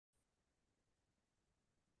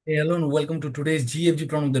Hey, hello and welcome to today's GFG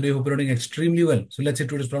problem of the day. Hope you're doing extremely well. So let's say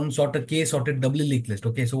today's problem, sort a K sorted doubly linked list.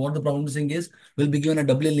 Okay, so what the problem is saying is we'll be given a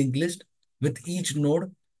doubly linked list with each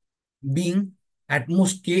node being at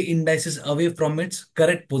most K indices away from its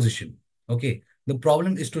correct position. Okay, the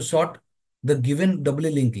problem is to sort the given doubly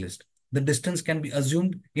linked list. The distance can be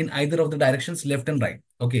assumed in either of the directions, left and right.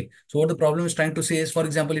 Okay, so what the problem is trying to say is, for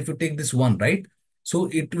example, if you take this one, right? So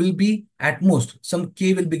it will be at most some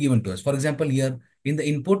K will be given to us. For example, here in the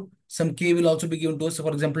input, some K will also be given to us. So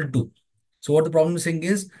for example, 2. So what the problem is saying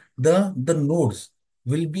is the nodes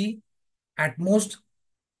will be at most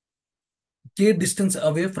K distance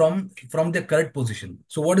away from the correct position.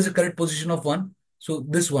 So what is the correct position of one? So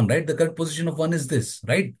this one, right? The correct position of one is this,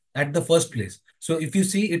 right? At the first place. So if you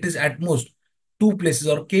see, it is at most two places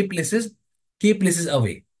or K places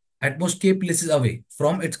away. At most K places away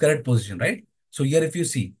from its correct position, right? So here if you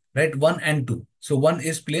see, right, one and two. So one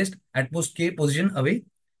is placed at most K position away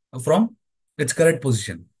from its correct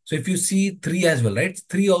position. So if you see three as well, right?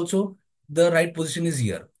 Three also, the right position is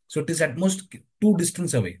here. So it is at most two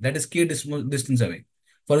distance away. That is K distance away.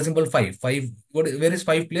 For example, five. Where is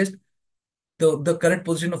five placed? The correct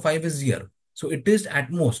position of five is here. So it is at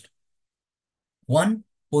most one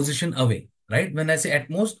position away, right? When I say at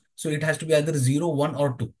most, so it has to be either 0, 1,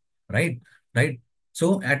 or 2, right? Right.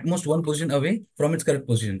 So at most one position away from its correct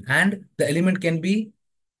position. And the element can be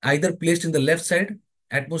either placed in the left side,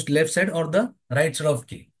 at most left side, or the right side of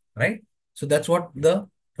K, right? So that's what the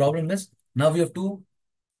problem is. Now we have to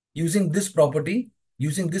using this property,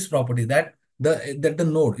 that the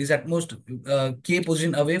node is at most K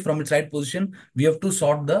position away from its right position, we have to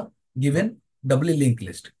sort the given doubly linked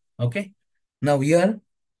list. Okay. Now here,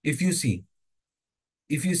 if you see,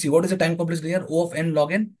 what is the time complexity here? O of n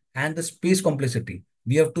log n and the space complexity.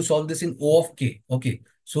 We have to solve this in O of k. Okay.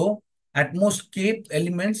 So at most k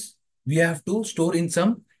elements we have to store in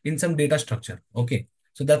some data structure. Okay.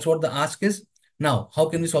 So that's what the ask is. Now, how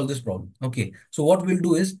can we solve this problem? Okay. So what we'll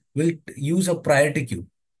do is we'll use a priority queue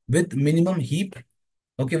with minimum heap.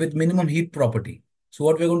 Okay, with minimum heap property. So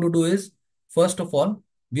what we're going to do is, first of all,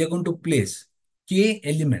 we are going to place k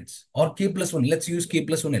elements or k plus 1. Let's use k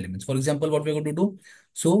plus 1 elements. For example, what we're going to do,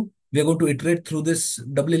 so we are going to iterate through this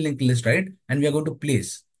doubly linked list, right? And we are going to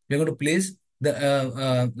place the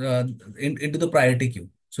into the priority queue.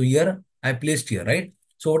 So here I placed here, right?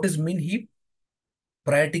 So what is min heap?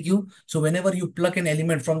 Priority queue. So whenever you plug an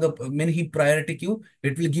element from the min heap priority queue,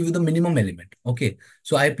 it will give you the minimum element. Okay.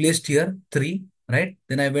 So I placed here 3, right?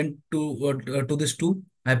 Then I went to this 2.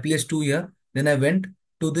 I placed 2 here. Then I went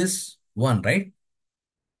to this 1, right?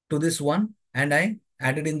 To this 1 and I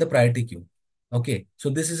added in the priority queue. Okay. So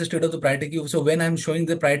this is the state of the priority queue. So when I'm showing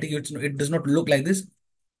the priority queue, it does not look like this.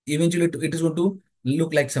 Eventually it is going to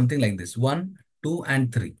look like something like this: 1, 2,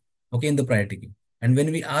 and 3. Okay, in the priority queue. And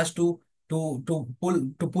when we ask to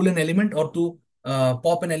pull an element or to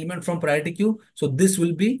pop an element from priority queue, so this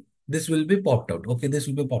will be popped out. Okay, this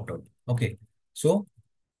will be popped out. Okay, so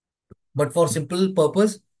but for simple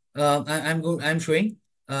purpose, I'm showing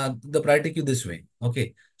the priority queue this way.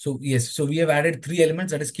 Okay. So yes, so we have added three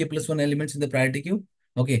elements, that is k plus one elements in the priority queue.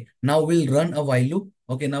 Okay. Now we'll run a while loop.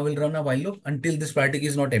 Okay. Now we'll run a while loop until this priority queue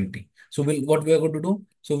is not empty. So what we are going to do?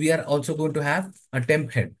 So we are also going to have a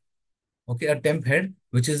temp head. Okay, a temp head,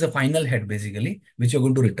 which is the final head basically, which you're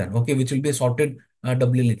going to return. Okay, which will be a sorted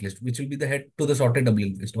doubly linked list, which will be the head to the sorted doubly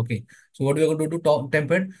linked list. Okay, so what we are going to do to temp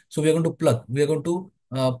head? So we are going to plug. We are going to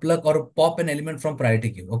plug or pop an element from priority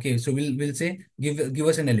queue. Okay, so we'll say give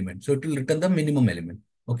us an element. So it will return the minimum element.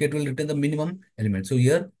 Okay, it will return the minimum element. So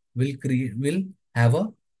here we'll have a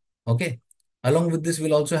okay. Along with this,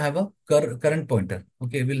 we'll also have a current pointer.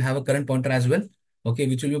 Okay, we'll have a current pointer as well. Okay,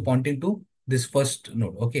 which will be pointing to this first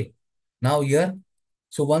node. Okay. Now here,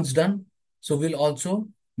 so once done, so we'll also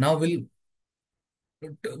now we'll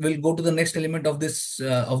go to the next element of this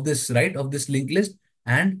right of this linked list,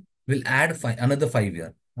 and we'll add another 5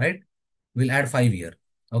 here, right? We'll add 5 here.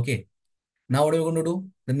 Okay. Now what are we going to do?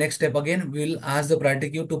 The next step again, we'll ask the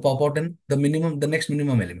priority queue to pop out in the next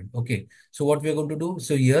minimum element. Okay. So what we're going to do?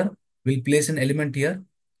 So here we'll place an element here.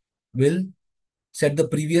 We'll set the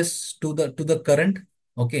previous to the current.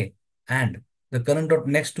 Okay. And the current dot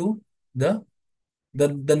next to the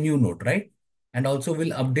the new node, right? And also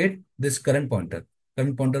we'll update this current pointer.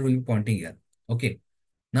 Current pointer will be pointing here. Okay.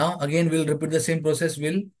 Now again we'll repeat the same process.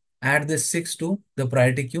 We'll add this 6 to the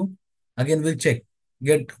priority queue. Again we'll check.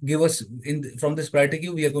 Give us from this priority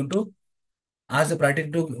queue, we are going to ask the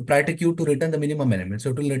priority queue to return the minimum element. So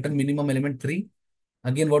it will return minimum element 3.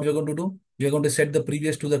 Again, what we're going to do? We are going to set the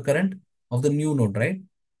previous to the current of the new node, right?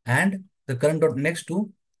 And the current dot next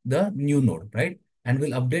to the new node, right? And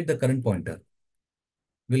we'll update the current pointer.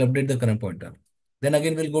 we'll update the current pointer. Then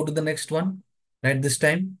again, we'll go to the next one, right? This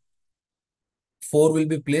time, 4 will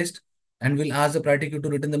be placed and we'll ask the priority queue to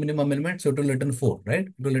return the minimum element. So it will return 4, right?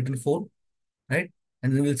 It will return 4, right?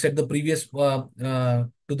 And then we'll set the previous to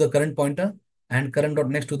the current pointer and current dot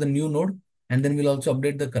next to the new node. And then we'll also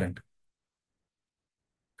update the current,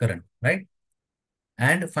 right?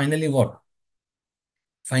 And finally, what?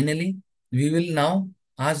 Finally, we will now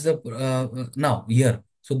ask the now here.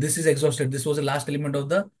 So this is exhausted. This was the last element of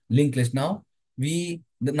the linked list. Now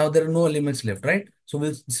now there are no elements left, right? So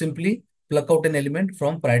we'll simply pluck out an element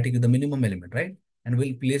from priority to the minimum element, right? And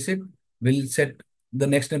we'll place it. We'll set the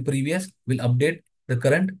next and previous. We'll update the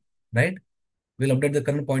current, right? We'll update the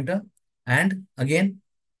current pointer. And again,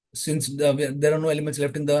 since there are no elements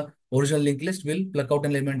left in the original linked list, we'll pluck out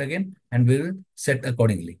an element again and we'll set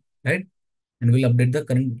accordingly, right? And we'll update the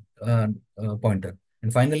current pointer.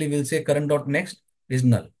 And finally, we'll say current dot next is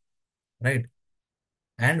null, right?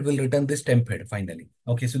 And we'll return this temp head finally.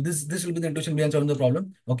 Okay, so this will be the intuition behind solving the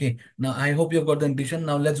problem. Okay, now I hope you've got the intuition.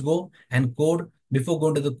 Now let's go and code. Before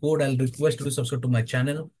going to the code, I'll request you to subscribe to my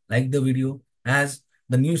channel, like the video, as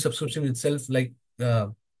the new subscription itself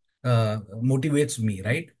motivates me,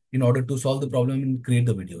 right? In order to solve the problem and create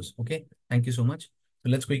the videos. Okay, thank you so much. So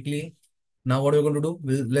let's quickly, now what we're going to do,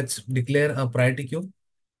 let's declare a priority queue.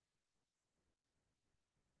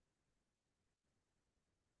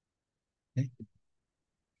 Okay,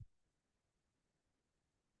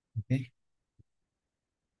 okay.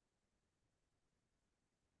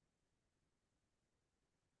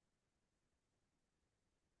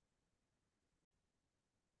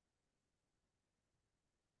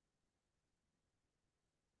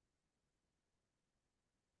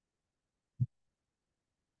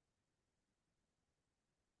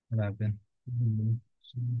 What happened?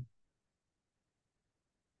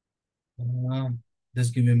 Uh,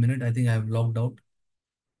 just give me a minute. I think I have logged out.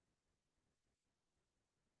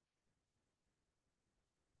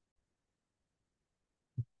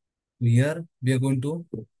 Here we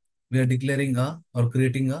are declaring a or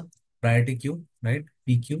creating a priority queue, right?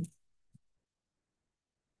 PQ.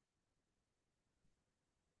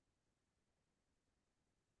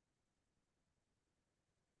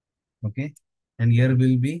 Okay. And here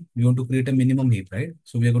will be, we want to create a minimum heap, right?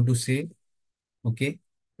 So we are going to say, okay.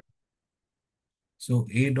 So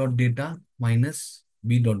A dot data minus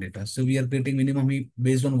B dot data. So we are creating minimum heap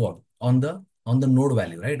based on what? On the node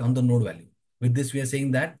value, right? On the node value. With this, we are saying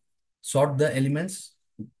that sort the elements,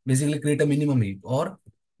 basically create a minimum heap or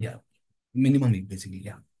yeah, minimum heap basically.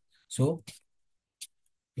 Yeah. So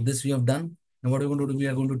this we have done. Now what we're going to do, we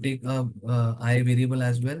are going to take a I variable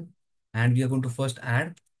as well. And we are going to first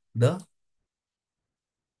add the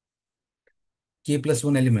k plus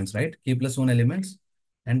 1 elements, right? K plus 1 elements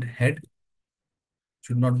and head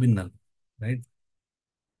should not be null, right?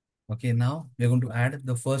 Okay, now we are going to add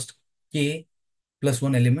the first k plus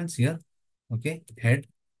 1 elements here. Okay, head.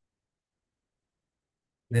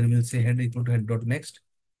 Then we'll say head equal to head dot next.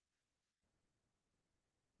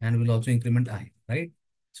 And we'll also increment I, right?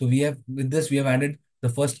 So we have, with this, we have added the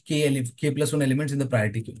first k plus 1 elements in the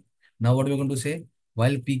priority queue. Now what we're going to say,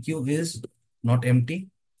 while PQ is not empty,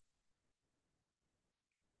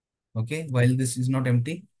 okay, while this is not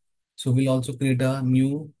empty, so we'll also create a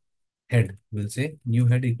new head. We'll say new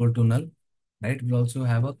head equal to null, right? We'll also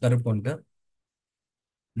have a current pointer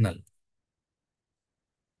null.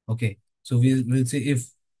 Okay, so we'll say if,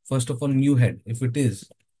 first of all, new head, if it is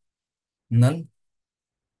null,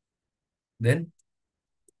 then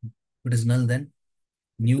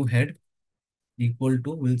new head equal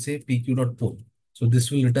to, we'll say PQ dot poll. So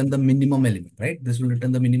this will return the minimum element, right? This will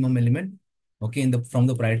return the minimum element, okay, in the from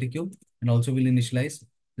the priority queue, and also will initialize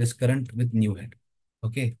this current with new head.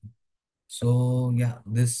 Okay, so yeah,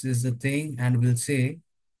 this is the thing, and we'll say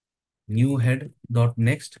new head dot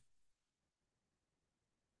next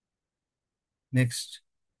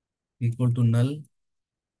equal to null,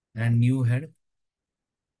 and new head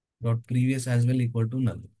dot previous as well equal to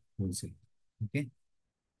null. We'll say, okay.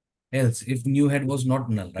 Else, if new head was not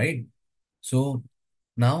null, right? So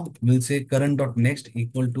now we'll say current dot next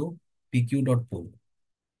equal to PQ dot poll.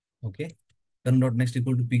 Okay, current dot next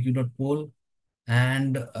equal to PQ dot poll,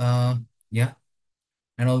 and yeah,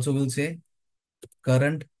 and also we'll say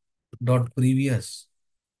current dot previous,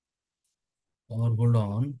 or hold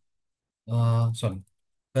on, sorry,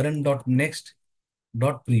 current dot next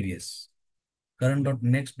dot previous. Current dot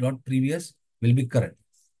next dot previous will be current.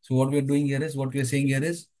 So what we are doing here is, what we are saying here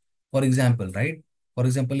is, for example, right? For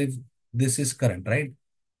example, if this is current, right?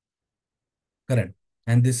 Current,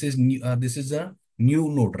 and this is new, this is a new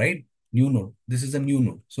node, right? New node. This is a new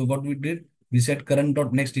node. So what we did, we set current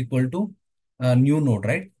dot next equal to new node,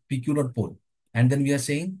 right? PQ dot poll. And then we are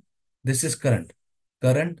saying this is current.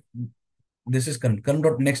 Current, this is current. Current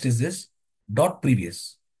dot next is this dot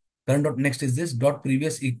previous. Current dot next is this dot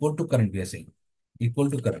previous equal to current, we are saying. Equal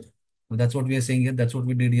to current. So that's what we are saying here. That's what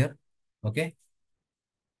we did here. Okay.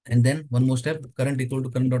 And then one more step, current equal to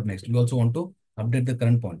current dot next. We also want to update the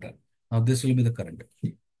current pointer. Now this will be the current.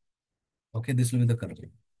 Okay, this will be the current.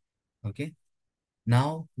 Okay.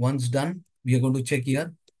 Now once done, we are going to check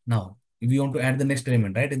here. Now, if we want to add the next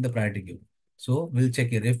element, right, in the priority queue. So we'll check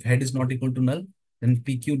here. If head is not equal to null, then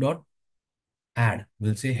PQ dot add.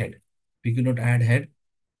 We'll say head. PQ dot add head.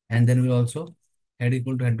 And then we'll also head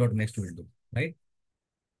equal to head dot next will do. Right?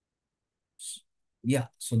 Yeah,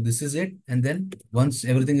 so this is it. And then once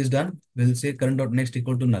everything is done, we'll say current dot next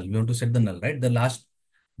equal to null. We want to set the null, right? The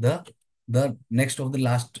the next of the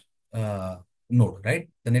last node, right?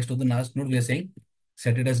 The next of the last node, we are saying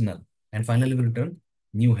set it as null. And finally, we return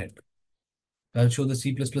new head. I'll show the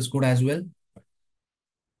C++ code as well.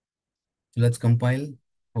 So let's compile.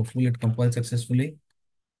 Hopefully it compiles successfully.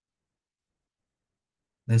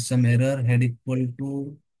 There's some error, head equal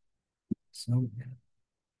to some.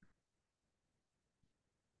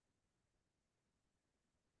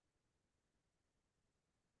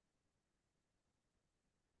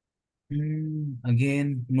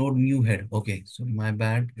 Again, node new head. Okay, so my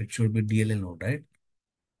bad. It should be DLL node, right?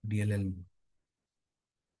 DLL node.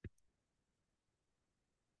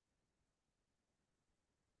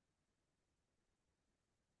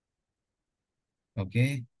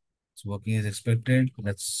 Okay, it's working as expected.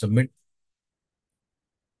 Let's submit.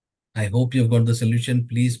 I hope you've got the solution.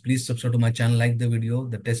 Please subscribe to my channel, like the video.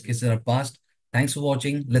 The test cases are passed. Thanks for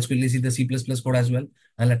watching. Let's quickly see the C++ code as well.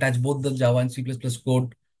 I'll attach both the Java and C++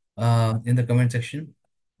 code in the comment section.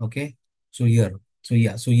 Okay. So here, so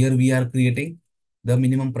here we are creating the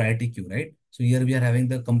minimum priority queue, right? So here we are having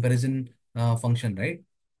the comparison function, right?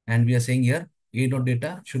 And we are saying here A dot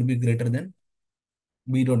data should be greater than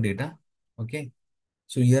B dot data. Okay.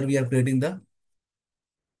 So here we are creating the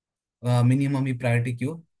minimum priority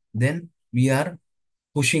queue. Then we are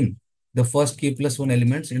pushing the first k plus 1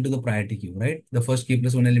 elements into the priority queue, right? The first k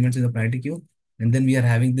plus 1 elements in the priority queue. And then we are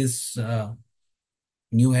having this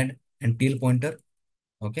new head and tail pointer.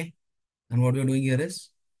 Okay. And what we are doing here is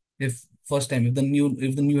if first time, if the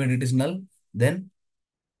new head it is null, then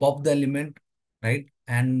pop the element, right?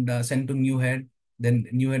 And send to new head, then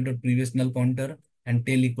new head dot previous null pointer and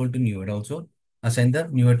tail equal to new head also. Assign the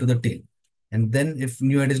new head to the tail. And then if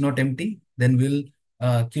new head is not empty, then we'll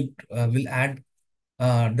add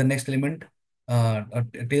the next element,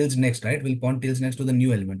 tails next, right? We'll point tails next to the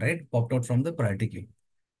new element, right? Popped out from the priority queue.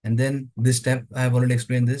 And then this step, I have already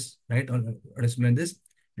explained this, right? Or explained this.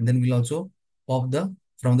 And then we'll also pop the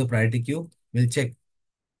from the priority queue. We'll check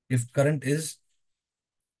if current is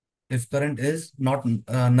not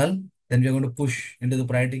null, then we're going to push into the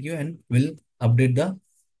priority queue and update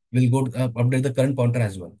the current pointer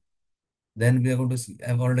as well. Then we are going to see,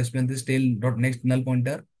 I've already explained this tail dot next null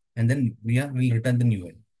pointer, and then we'll return the new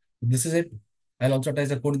one. This is it. I'll also attach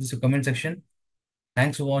the code in the comment section.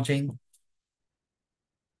 Thanks for watching.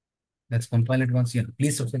 Let's compile it once again.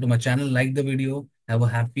 Please subscribe to my channel, like the video. Have a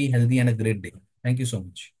happy, healthy, and a great day. Thank you so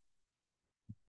much.